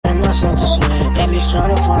myself to sleep. I'm just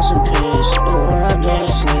trying to find some peace. But when I go to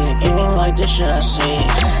sleep, you won't like the shit I see.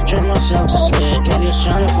 Drink myself to sleep. I'm just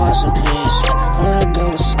trying to find some peace. When I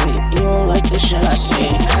go to sleep, you won't like the shit I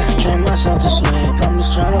see. Drink myself to sleep. I'm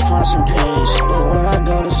just trying to find some peace. But when I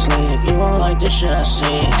go to sleep, you won't like the shit I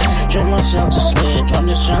see. Drink myself to sleep. I'm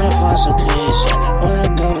just trying to find some peace. When I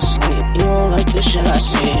go to sleep, you won't like the shit I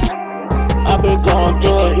see. I've been going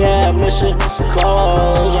through it, yeah, missing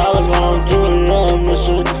calls. I was going through it, yeah,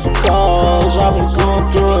 missing calls. I've been going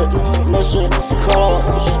through it, missing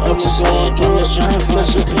calls. I've been going through it,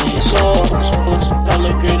 missing calls.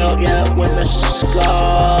 Pellegrino, yeah, with Miss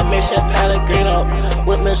Scar. Missing Pellegrino,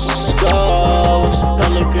 with Miss Scar.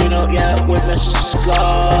 Pellegrino, yeah, with Miss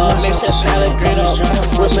Scar. Missing Pellegrino,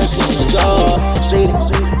 with Miss Scar. See it,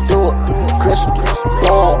 do it, Christmas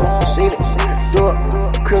ball. See it, do it,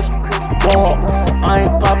 Christmas ball. I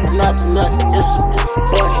ain't poppin' not to nothing, it's a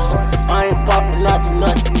bust. I ain't poppin' not to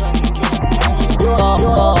nothing. You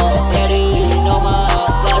already know my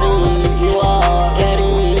body. You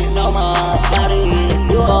already know my body.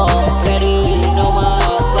 You already know my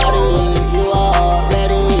body. You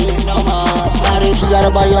already know my body. She got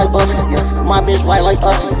a body like Buffy, yeah. My bitch white like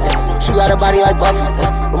Uffy, yeah. She got a body like Buffy,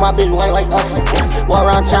 yeah. My bitch white like Uffy, yeah. Walk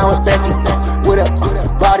around town with Becky, with a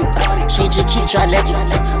body. She just keep trying to let you.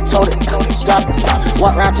 Told her, stop it.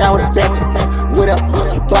 Walk around town with a Becky, with a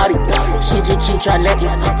body. She just keep trying to let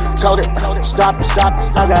you. Told her, stop it, stop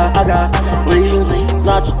it. I got reasons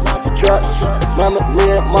not to trust. Mama, me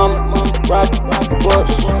and mama, rock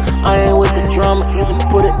books. I ain't with the drama, you can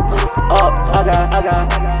put it up. I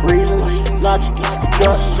got reasons not to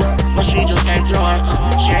trust. But she just came through it.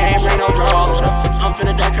 She ain't bring no drugs. I'm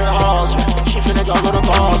finna deck her halls. She finna go to the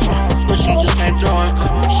balls. But she just came through it.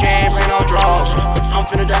 She ain't bring no drugs. I'm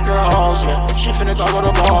finna deck her halls. She finna go to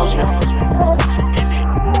the balls.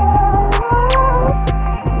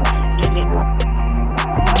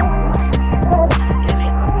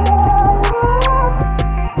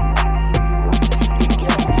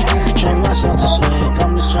 Myself to sleep,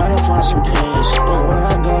 I'm just trying to find some peace. But when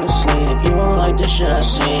I go to sleep, you won't like the shit I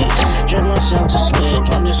see. Drink myself to sleep,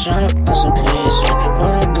 I'm just trying to find some peace. When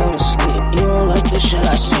I go to sleep, you won't like the shit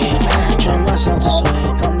I see. Drink myself to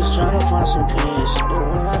sleep, I'm just trying to find some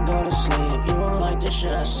peace.